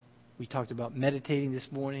We talked about meditating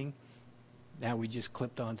this morning. Now we just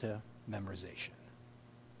clipped onto memorization.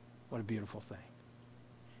 What a beautiful thing.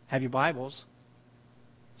 Have your Bibles.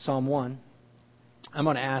 Psalm 1. I'm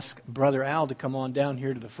going to ask Brother Al to come on down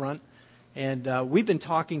here to the front. And we've been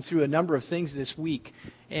talking through a number of things this week.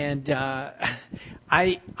 And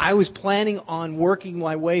I was planning on working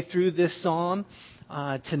my way through this psalm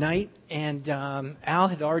tonight. And Al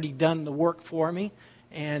had already done the work for me.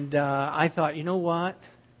 And I thought, you know what?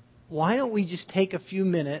 Why don't we just take a few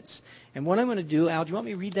minutes? And what I'm going to do, Al, do you want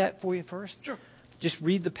me to read that for you first? Sure. Just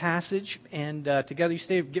read the passage. And together you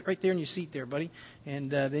stay. Get right there in your seat there, buddy. And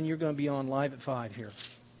then you're going to be on live at 5 here.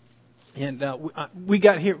 And we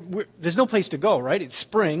got here. There's no place to go, right? It's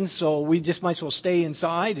spring, so we just might as well stay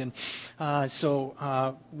inside. And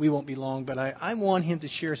so we won't be long. But I want him to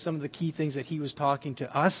share some of the key things that he was talking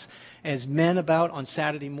to us as men about on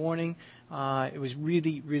Saturday morning. It was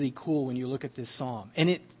really, really cool when you look at this psalm. And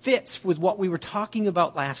it fits with what we were talking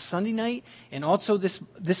about last Sunday night and also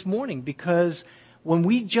this morning. Because when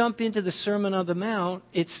we jump into the Sermon on the Mount,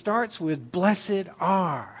 it starts with blessed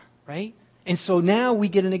are, right? And so now we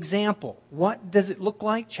get an example. What does it look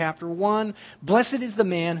like? Chapter 1. Blessed is the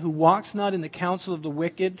man who walks not in the counsel of the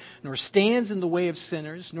wicked, nor stands in the way of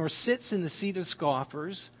sinners, nor sits in the seat of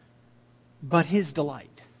scoffers, but his delight.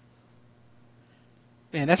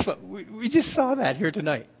 Man, that's what we just saw that here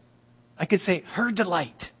tonight. I could say her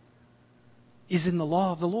delight is in the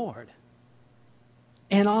law of the Lord.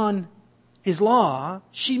 And on his law,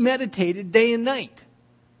 she meditated day and night.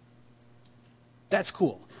 That's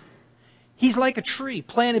cool. He's like a tree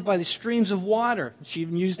planted by the streams of water. She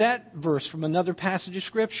even used that verse from another passage of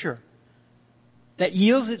Scripture. That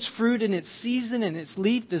yields its fruit in its season, and its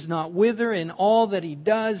leaf does not wither. In all that he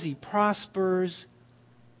does, he prospers.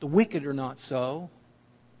 The wicked are not so.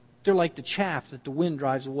 They're like the chaff that the wind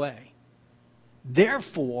drives away.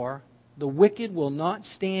 Therefore, the wicked will not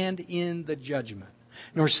stand in the judgment,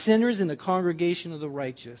 nor sinners in the congregation of the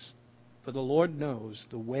righteous. For the Lord knows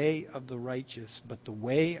the way of the righteous, but the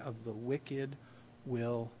way of the wicked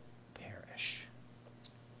will perish.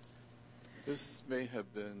 This may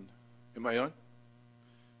have been, am I on?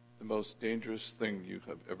 The most dangerous thing you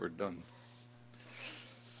have ever done.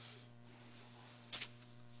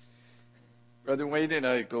 Brother Wayne and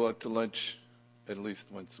I go out to lunch at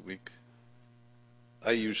least once a week.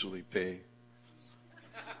 I usually pay.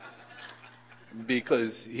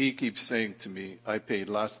 Because he keeps saying to me, I paid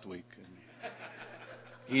last week.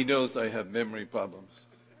 He knows I have memory problems.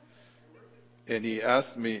 And he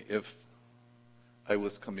asked me if I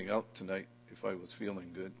was coming out tonight, if I was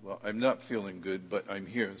feeling good. Well, I'm not feeling good, but I'm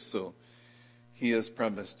here, so he has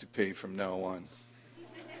promised to pay from now on.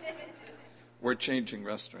 We're changing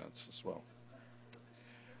restaurants as well.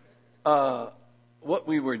 What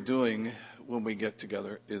we were doing when we get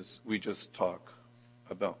together is we just talk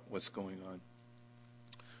about what's going on.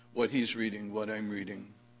 What he's reading, what I'm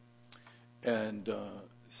reading. And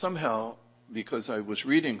somehow, because I was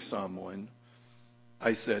reading Psalm 1,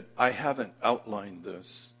 I said, I haven't outlined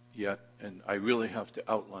this yet, and I really have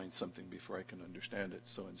to outline something before I can understand it.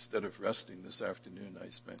 So instead of resting this afternoon, I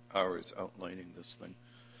spent hours outlining this thing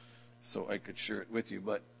so I could share it with you.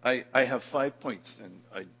 But I have 5 points, and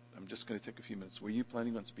I'm just going to take a few minutes. Were you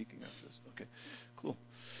planning on speaking after this? Okay, cool.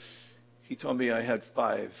 He told me I had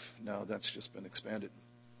 5. Now that's just been expanded.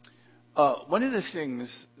 One of the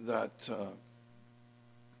things that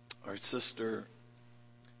our sister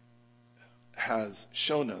has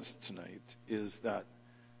shown us tonight is that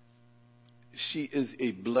she is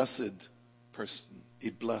a blessed person,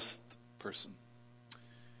 a blessed person.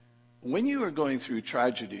 When you are going through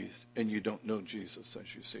tragedies and you don't know Jesus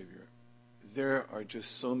as your Savior, there are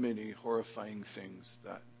just so many horrifying things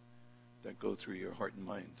that go through your heart and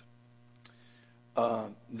mind.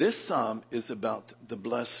 This psalm is about the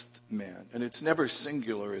blessed man, and it's never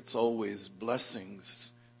singular, it's always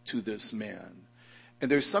blessings to this man.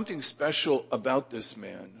 And there's something special about this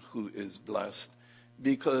man who is blessed,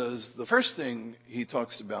 because the first thing he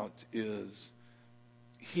talks about is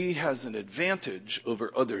he has an advantage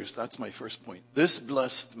over others. That's my first point. This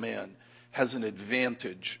blessed man has an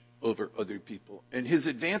advantage over other people, and his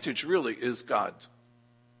advantage really is God.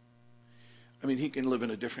 I mean, he can live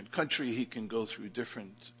in a different country, he can go through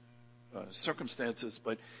different circumstances,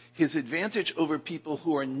 but his advantage over people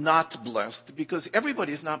who are not blessed, because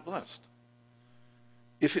everybody is not blessed.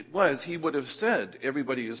 If it was, he would have said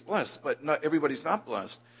everybody is blessed, but not everybody's not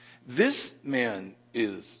blessed. This man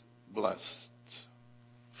is blessed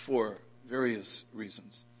for various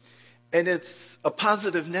reasons. And it's a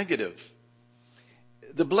positive negative.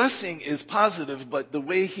 The blessing is positive, but the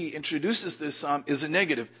way he introduces this psalm is a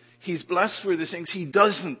negative. He's blessed for the things he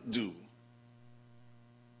doesn't do.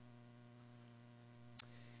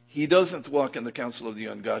 He doesn't walk in the counsel of the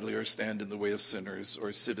ungodly or stand in the way of sinners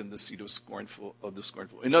or sit in the seat of the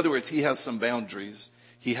scornful. In other words, he has some boundaries.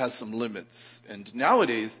 He has some limits. And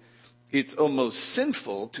nowadays, it's almost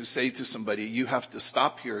sinful to say to somebody, you have to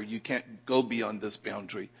stop here. You can't go beyond this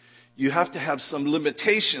boundary. You have to have some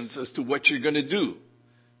limitations as to what you're going to do.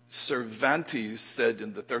 Cervantes said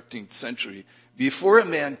in the 13th century, before a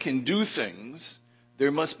man can do things,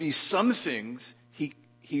 there must be some things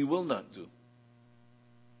he will not do.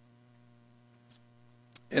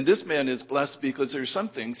 And this man is blessed because there are some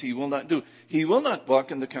things he will not do. He will not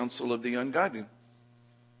walk in the counsel of the ungodly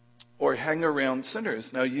or hang around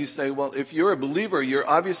sinners. Now you say, well, if you're a believer, you're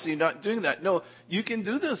obviously not doing that. No, you can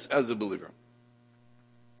do this as a believer.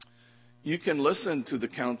 You can listen to the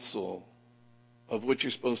counsel of what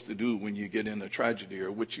you're supposed to do when you get in a tragedy,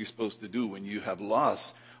 or what you're supposed to do when you have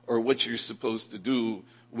loss, or what you're supposed to do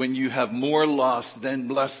when you have more loss than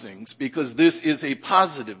blessings, because this is a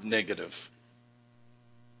positive negative.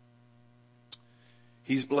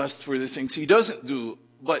 He's blessed for the things he doesn't do.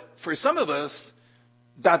 But for some of us,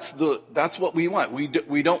 that's what we want. We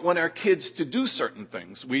don't want our kids to do certain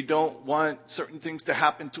things. We don't want certain things to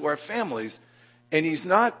happen to our families. And he's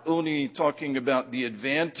not only talking about the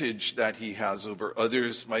advantage that he has over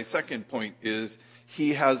others. My second point is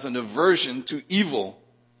he has an aversion to evil.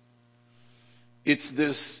 It's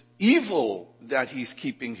this evil that he's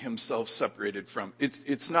keeping himself separated from.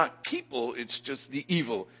 It's not people, it's just the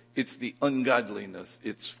evil. It's the ungodliness.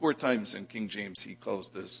 It's 4 times in King James he calls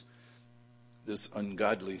this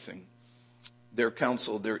ungodly thing. Their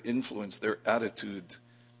counsel, their influence, their attitude.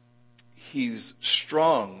 He's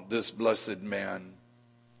strong, this blessed man,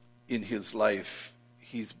 in his life.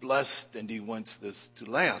 He's blessed and he wants this to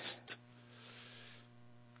last.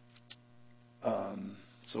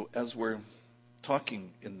 So as we're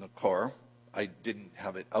talking in the car, I didn't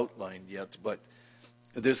have it outlined yet, but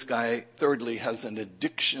this guy, thirdly, has an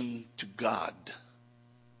addiction to God.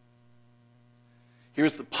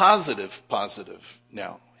 Here's the positive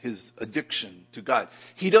now, his addiction to God.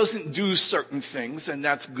 He doesn't do certain things, and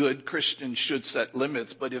that's good. Christians should set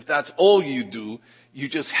limits, but if that's all you do, you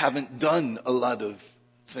just haven't done a lot of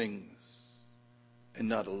things and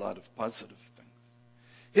not a lot of positive things.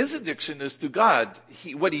 His addiction is to God.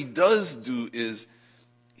 What he does do is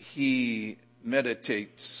he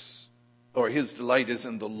meditates, or his delight is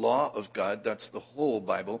in the law of God. That's the whole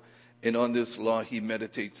Bible. And on this law, he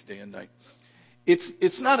meditates day and night.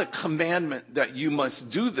 It's not a commandment that you must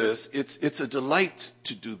do this. It's a delight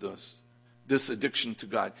to do this addiction to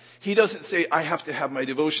God. He doesn't say, I have to have my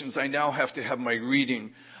devotions. I now have to have my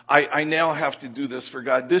reading. I now have to do this for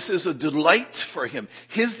God. This is a delight for him.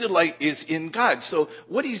 His delight is in God. So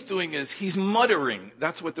what he's doing is he's muttering.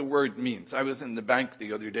 That's what the word means. I was in the bank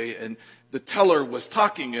the other day, and the teller was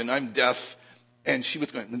talking, and I'm deaf, and she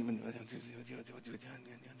was going,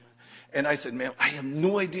 and I said, ma'am, I have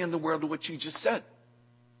no idea in the world what you just said.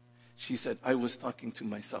 She said, I was talking to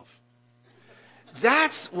myself.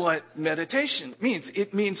 That's what meditation means.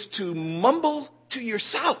 It means to mumble to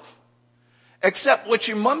yourself. Except what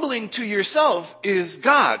you're mumbling to yourself is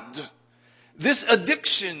God. This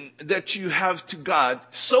addiction that you have to God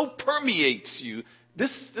so permeates you.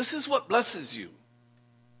 This is what blesses you.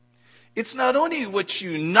 It's not only what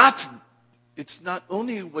you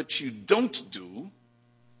don't do.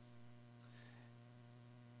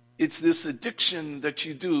 It's this addiction that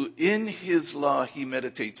you do. In his law, he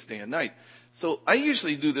meditates day and night. So I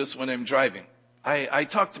usually do this when I'm driving. I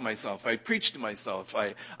talk to myself. I preach to myself.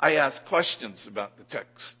 I ask questions about the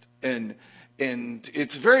text. And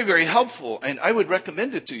it's very, very helpful. And I would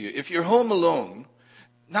recommend it to you. If you're home alone,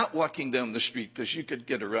 not walking down the street, because you could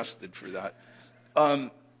get arrested for that.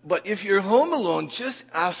 But if you're home alone, just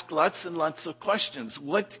ask lots and lots of questions.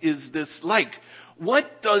 What is this like?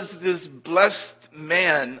 What does this blessed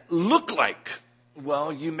man look like?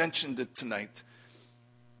 Well, you mentioned it tonight.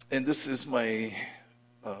 And this is my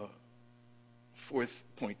 4th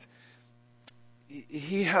point.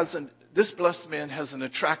 This blessed man has an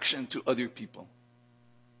attraction to other people.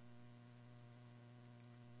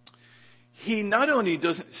 He not only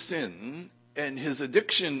doesn't sin, and his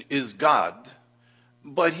addiction is God,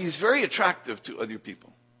 but he's very attractive to other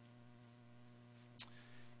people.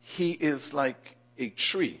 He is like a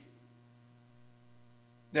tree.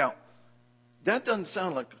 Now, that doesn't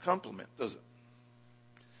sound like a compliment, does it?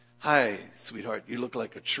 Hi, sweetheart, you look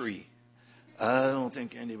like a tree. I don't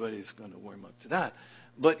think anybody's going to warm up to that.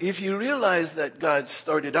 But if you realize that God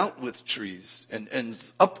started out with trees and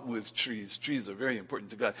ends up with trees are very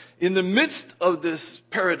important to God. In the midst of this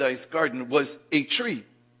paradise garden was a tree.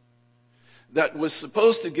 that was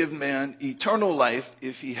supposed to give man eternal life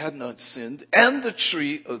if he had not sinned, and the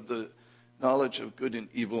tree of the knowledge of good and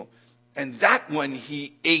evil. And that one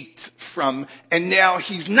he ate from, and now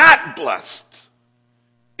he's not blessed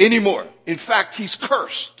anymore. In fact, he's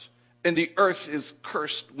cursed, and the earth is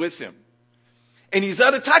cursed with him. And he's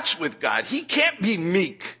out of touch with God. He can't be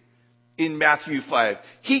meek in Matthew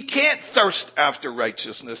 5. He can't thirst after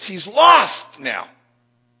righteousness. He's lost now.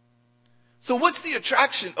 So what's the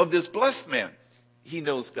attraction of this blessed man? He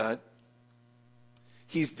knows God.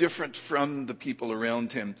 He's different from the people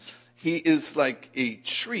around him. He is like a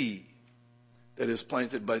tree that is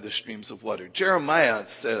planted by the streams of water. Jeremiah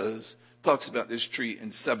talks about this tree in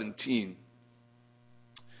 17.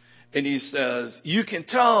 And he says, you can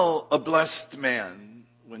tell a blessed man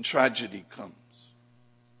when tragedy comes.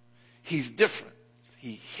 He's different.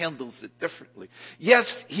 He handles it differently.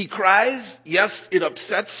 Yes, he cries. Yes, it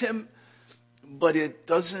upsets him. But it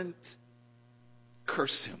doesn't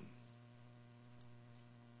curse him.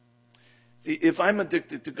 See, if I'm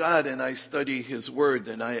addicted to God and I study his word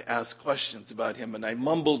and I ask questions about him and I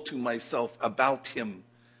mumble to myself about him,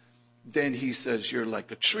 then he says, you're like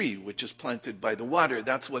a tree which is planted by the water.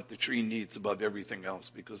 That's what the tree needs above everything else,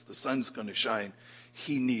 because the sun's going to shine.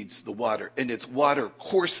 He needs the water. And it's water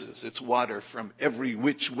courses. It's water from every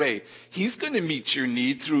which way. He's going to meet your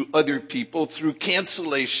need through other people, through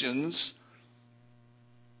cancellations,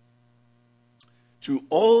 through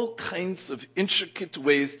all kinds of intricate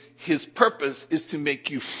ways. His purpose is to make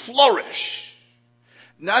you flourish,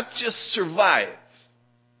 not just survive,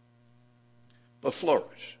 but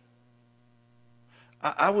flourish.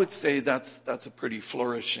 I would say that's a pretty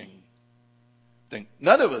flourishing thing.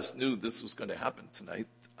 None of us knew this was going to happen tonight.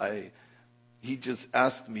 He just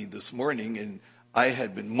asked me this morning, and I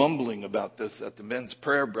had been mumbling about this at the men's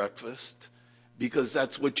prayer breakfast, because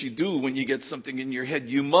that's what you do when you get something in your head.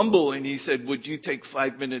 You mumble, and he said, would you take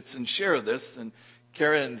 5 minutes and share this? And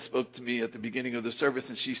Karen spoke to me at the beginning of the service,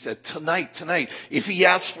 and she said, tonight. If he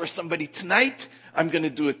asks for somebody tonight, I'm going to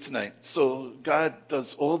do it tonight. So God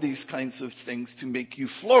does all these kinds of things to make you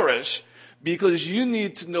flourish, because you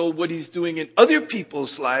need to know what he's doing in other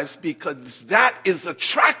people's lives, because that is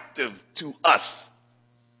attractive to us.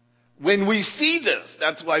 When we see this,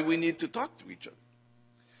 that's why we need to talk to each other.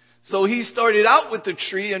 So he started out with the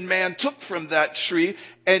tree, and man took from that tree.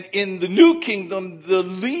 And in the new kingdom, the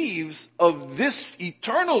leaves of this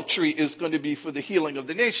eternal tree is going to be for the healing of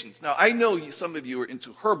the nations. Now, I know some of you are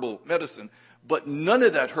into herbal medicine, but none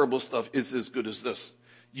of that herbal stuff is as good as this.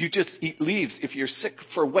 You just eat leaves. If you're sick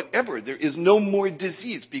for whatever, there is no more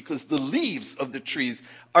disease, because the leaves of the trees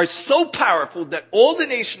are so powerful that all the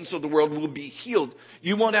nations of the world will be healed.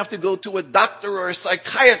 You won't have to go to a doctor or a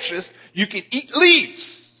psychiatrist. You can eat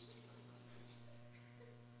leaves.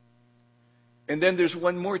 And then there's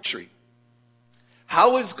one more tree.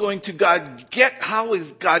 How is God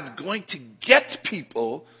going to get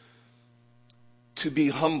people to be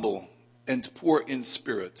humble and poor in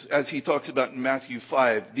spirit? As he talks about in Matthew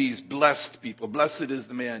 5, these blessed people. Blessed is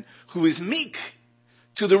the man who is meek.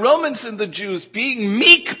 To the Romans and the Jews, being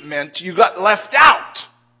meek meant you got left out.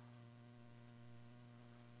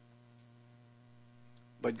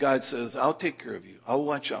 But God says, I'll take care of you. I'll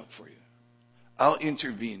watch out for you. I'll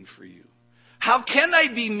intervene for you. How can I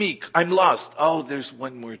be meek? I'm lost. Oh, there's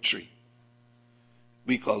one more tree.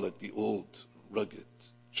 We call it the old rugged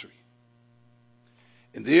tree.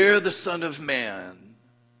 And there the Son of Man,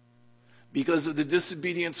 because of the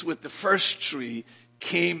disobedience with the first tree,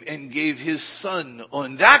 came and gave his son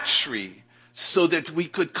on that tree so that we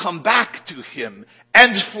could come back to him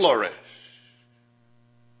and flourish.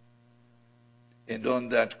 And on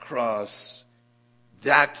that cross,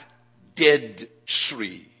 that dead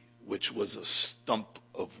tree, which was a stump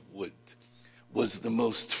of wood, was the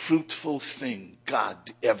most fruitful thing God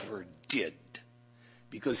ever did.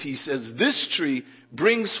 Because he says this tree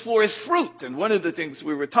brings forth fruit. And one of the things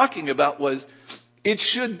we were talking about was it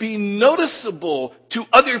should be noticeable to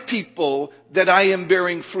other people that I am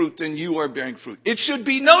bearing fruit and you are bearing fruit. It should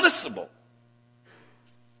be noticeable.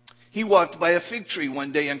 He walked by a fig tree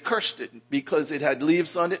one day and cursed it because it had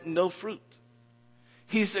leaves on it and no fruit.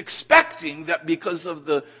 He's expecting that because of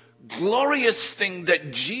the glorious thing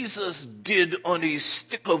that Jesus did on a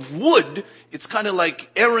stick of wood, it's kind of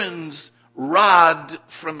like Aaron's rod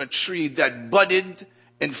from a tree that budded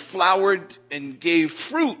and flowered and gave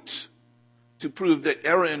fruit, to prove that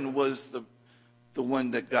Aaron was the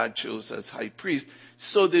one that God chose as high priest.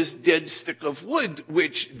 So this dead stick of wood,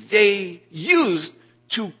 which they used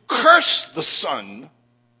to curse the son,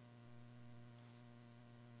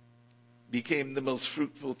 became the most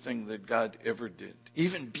fruitful thing that God ever did,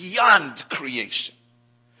 even beyond creation.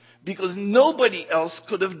 because nobody else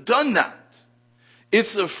could have done that.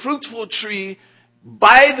 It's a fruitful tree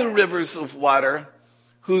by the rivers of water,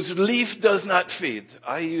 whose leaf does not fade.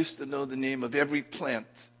 I used to know the name of every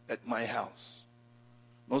plant at my house.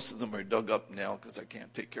 Most of them are dug up now because I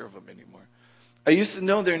can't take care of them anymore. I used to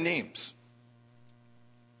know their names.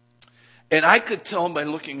 And I could tell by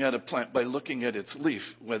looking at a plant, by looking at its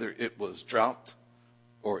leaf, whether it was drought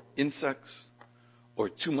or insects or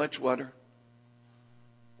too much water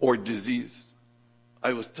or disease.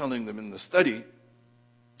 I was telling them in the study,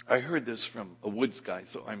 I heard this from a woods guy,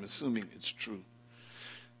 so I'm assuming it's true.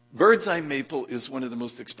 Bird's eye maple is one of the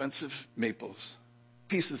most expensive maples,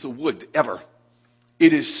 pieces of wood ever.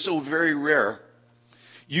 It is so very rare.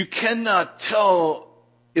 You cannot tell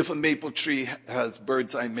if a maple tree has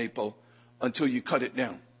bird's eye maple until you cut it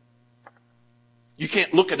down. You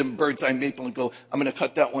can't look at a bird's eye maple and go, I'm going to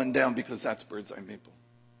cut that one down because that's bird's eye maple.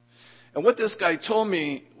 And what this guy told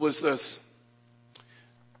me was this.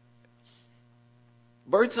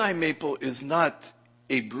 Bird's eye maple is not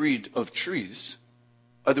a breed of trees.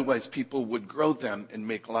 Otherwise, people would grow them and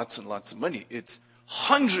make lots and lots of money. It's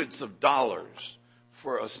hundreds of dollars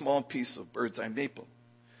for a small piece of bird's eye maple.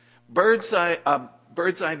 Bird's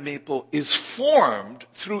eye maple is formed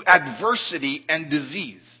through adversity and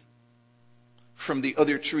disease from the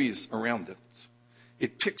other trees around it.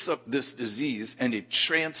 It picks up this disease and it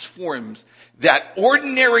transforms that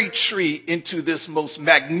ordinary tree into this most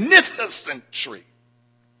magnificent tree.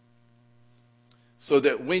 So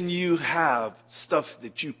that when you have stuff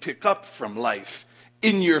that you pick up from life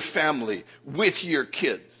in your family, with your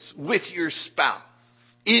kids, with your spouse,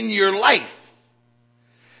 in your life,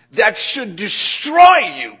 that should destroy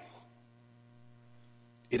you,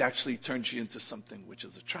 it actually turns you into something which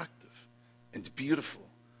is attractive and beautiful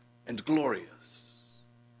and glorious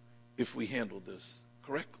if we handle this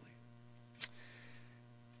correctly.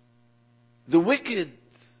 The wicked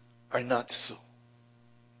are not so.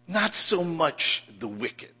 Not so much the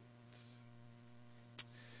wicked.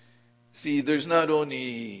 See, there's not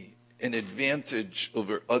only an advantage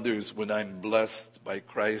over others when I'm blessed by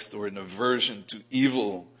Christ, or an aversion to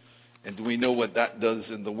evil, and we know what that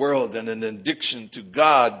does in the world, and an addiction to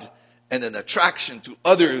God and an attraction to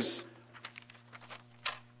others.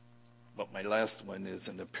 But my last one is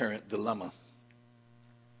an apparent dilemma.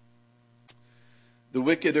 The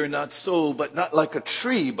wicked are not so, but not like a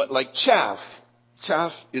tree, but like chaff.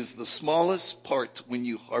 Chaff is the smallest part when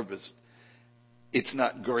you harvest. It's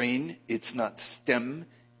not grain, it's not stem,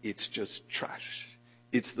 it's just trash.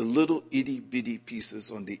 It's the little itty bitty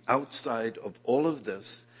pieces on the outside of all of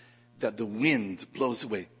this that the wind blows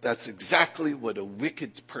away. That's exactly what a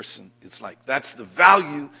wicked person is like. That's the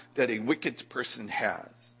value that a wicked person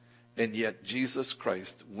has. And yet Jesus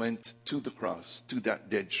Christ went to the cross, to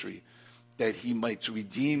that dead tree, that he might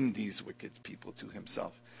redeem these wicked people to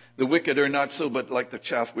himself. The wicked are not so, but like the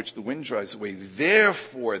chaff which the wind drives away.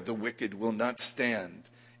 Therefore the wicked will not stand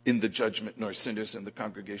in the judgment, nor sinners in the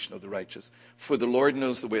congregation of the righteous. For the Lord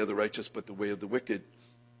knows the way of the righteous, but the way of the wicked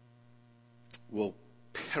will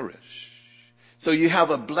perish. So you have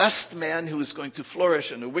a blessed man who is going to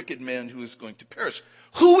flourish and a wicked man who is going to perish.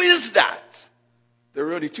 Who is that? There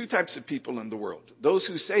are only two types of people in the world. Those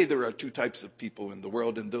who say there are two types of people in the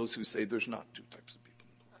world, and those who say there's not two types of people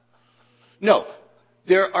in the world. No.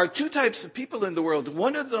 There are two types of people in the world.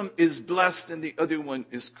 One of them is blessed and the other one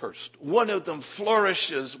is cursed. One of them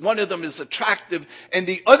flourishes, one of them is attractive, and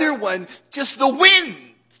the other one, just the wind.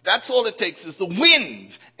 That's all it takes is the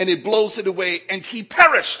wind, and it blows it away, and he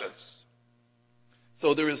perishes.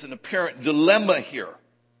 So there is an apparent dilemma here.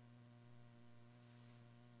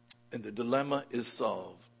 And the dilemma is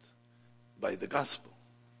solved by the gospel.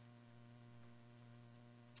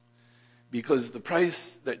 Because the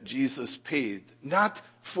price that Jesus paid, not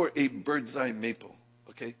for a bird's eye maple,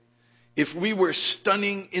 okay? If we were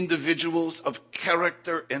stunning individuals of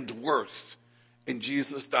character and worth, and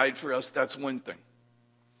Jesus died for us, that's one thing.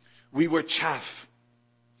 We were chaff.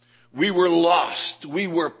 We were lost. We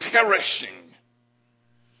were perishing.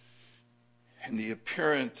 And the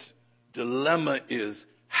apparent dilemma is,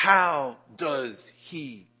 how does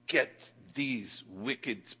he get these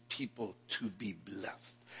wicked people to be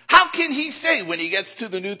blessed? How can he say when he gets to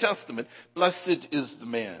the New Testament, blessed is the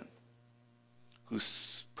man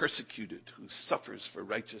who's persecuted, who suffers for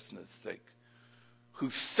righteousness' sake, who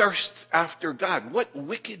thirsts after God? What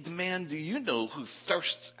wicked man do you know who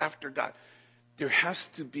thirsts after God? There has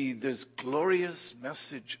to be this glorious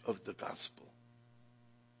message of the gospel,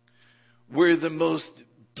 where the most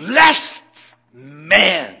blessed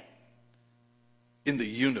man in the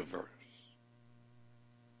universe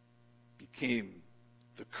became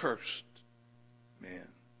the cursed man.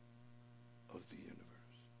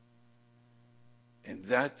 And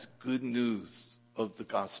that's good news of the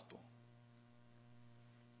gospel.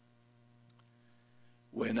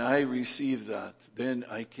 When I receive that, then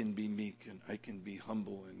I can be meek and I can be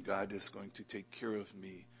humble, and God is going to take care of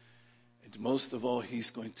me. And most of all, he's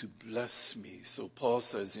going to bless me. So Paul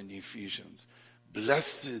says in Ephesians,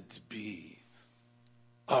 blessed be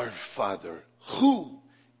our Father, who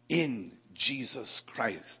in Jesus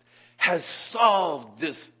Christ has solved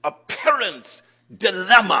this apparent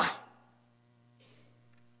dilemma,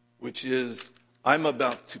 which is, I'm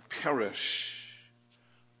about to perish.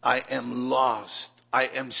 I am lost. I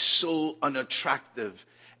am so unattractive.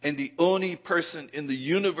 And the only person in the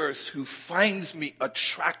universe who finds me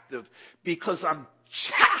attractive because I'm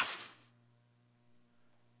chaff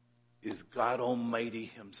is God Almighty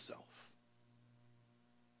himself.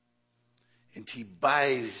 And he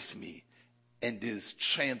buys me and is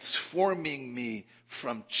transforming me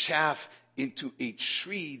from chaff into a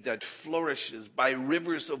tree that flourishes by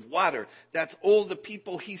rivers of water. That's all the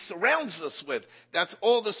people he surrounds us with. That's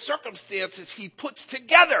all the circumstances he puts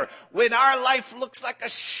together when our life looks like a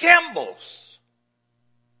shambles.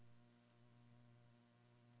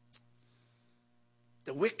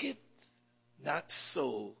 The wicked, not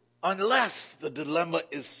so, unless the dilemma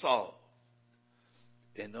is solved.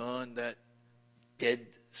 And on that dead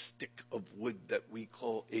stick of wood that we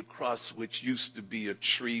call a cross, which used to be a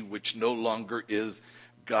tree, which no longer is,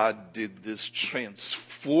 God did this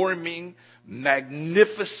transforming,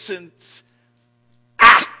 magnificent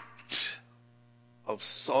act of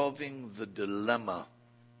solving the dilemma.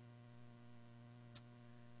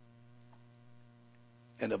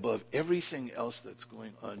 And above everything else that's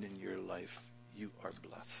going on in your life, you are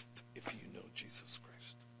blessed if you know Jesus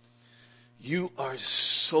Christ. You are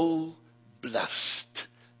so blessed.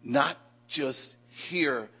 Not just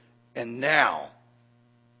here and now,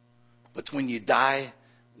 but when you die,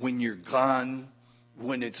 when you're gone,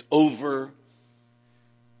 when it's over,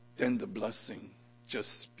 then the blessing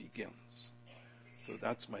just begins. So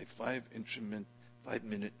that's my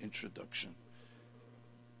 5-minute introduction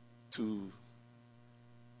to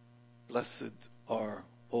blessed are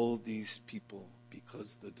all these people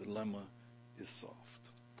because the dilemma is solved.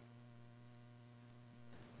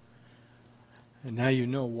 And now you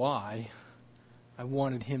know why I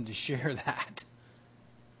wanted him to share that.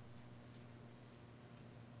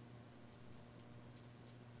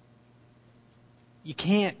 You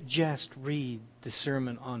can't just read the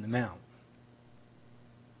Sermon on the Mount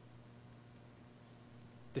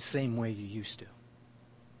the same way you used to.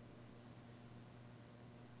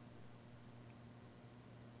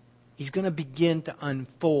 He's going to begin to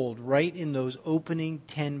unfold right in those opening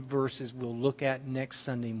 10 verses we'll look at next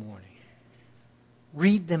Sunday morning.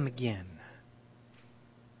 Read them again.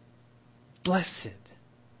 Blessed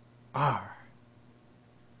are.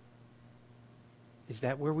 Is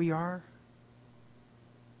that where we are?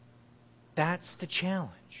 That's the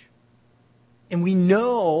challenge. And we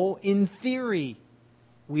know, in theory,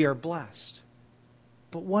 we are blessed.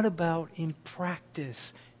 But what about in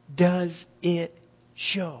practice? Does it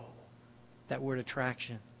show? That word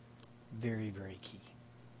attraction, very, very key.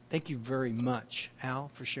 Thank you very much, Al,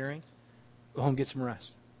 for sharing. Go home, get some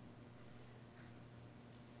rest.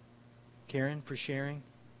 Karen, for sharing.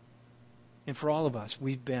 And for all of us,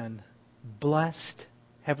 we've been blessed,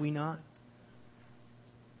 have we not?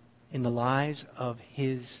 In the lives of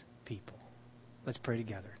his people. Let's pray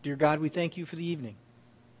together. Dear God, we thank you for the evening.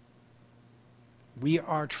 We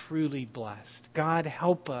are truly blessed. God,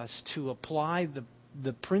 help us to apply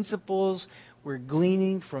the principles we're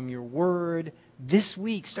gleaning from your word this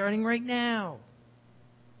week, starting right now.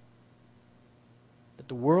 That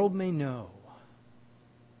the world may know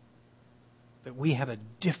that we have a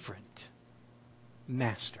different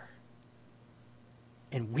master.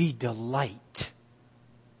 And we delight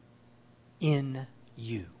in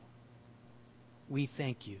you. We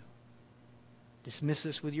thank you. Dismiss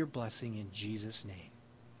us with your blessing in Jesus' name.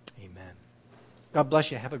 Amen. God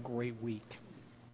bless you. Have a great week.